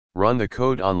Run the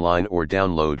code online or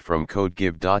download from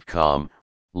codegive.com,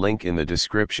 link in the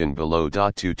description below.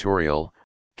 Tutorial,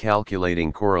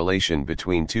 calculating correlation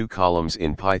between two columns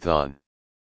in Python.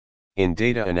 In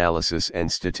data analysis and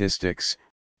statistics,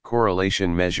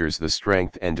 correlation measures the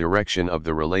strength and direction of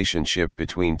the relationship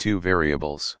between two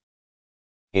variables.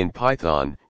 In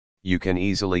Python, you can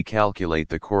easily calculate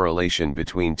the correlation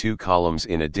between two columns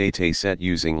in a dataset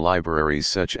using libraries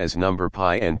such as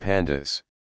numpy and pandas.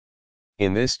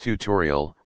 In this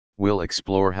tutorial, we'll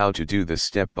explore how to do this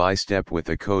step by step with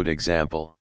a code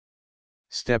example.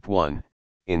 Step 1.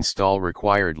 Install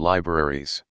required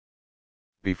libraries.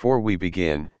 Before we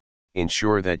begin,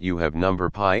 ensure that you have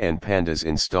numpy and pandas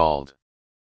installed.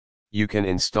 You can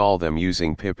install them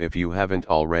using pip if you haven't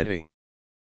already.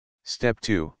 Step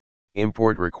 2.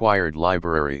 Import required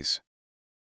libraries.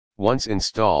 Once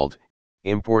installed,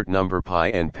 import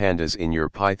numpy and pandas in your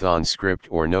Python script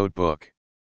or notebook.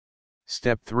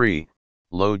 Step 3.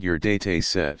 Load your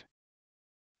dataset.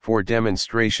 For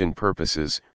demonstration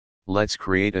purposes, let's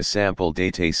create a sample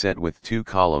dataset with two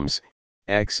columns,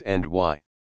 X and Y.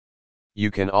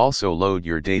 You can also load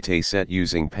your dataset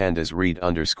using pandas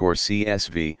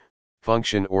read_CSV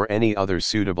function or any other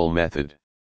suitable method.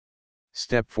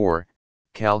 Step 4.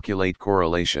 Calculate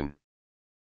correlation.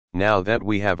 Now that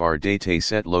we have our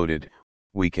dataset loaded,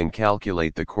 we can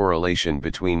calculate the correlation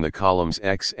between the columns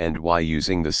X and Y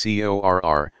using the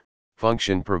CORR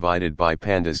function provided by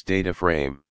pandas data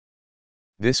frame.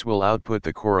 This will output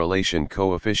the correlation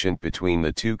coefficient between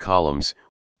the two columns,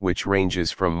 which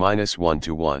ranges from -1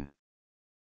 to 1.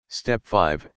 Step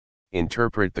 5.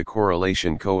 Interpret the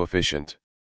correlation coefficient.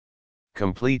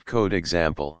 Complete code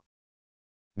example.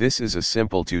 This is a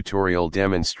simple tutorial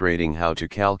demonstrating how to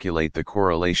calculate the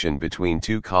correlation between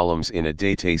two columns in a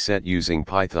dataset using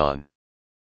Python.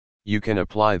 You can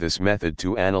apply this method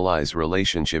to analyze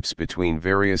relationships between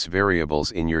various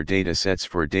variables in your datasets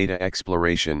for data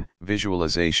exploration,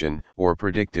 visualization, or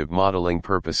predictive modeling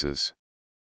purposes.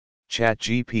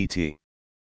 ChatGPT.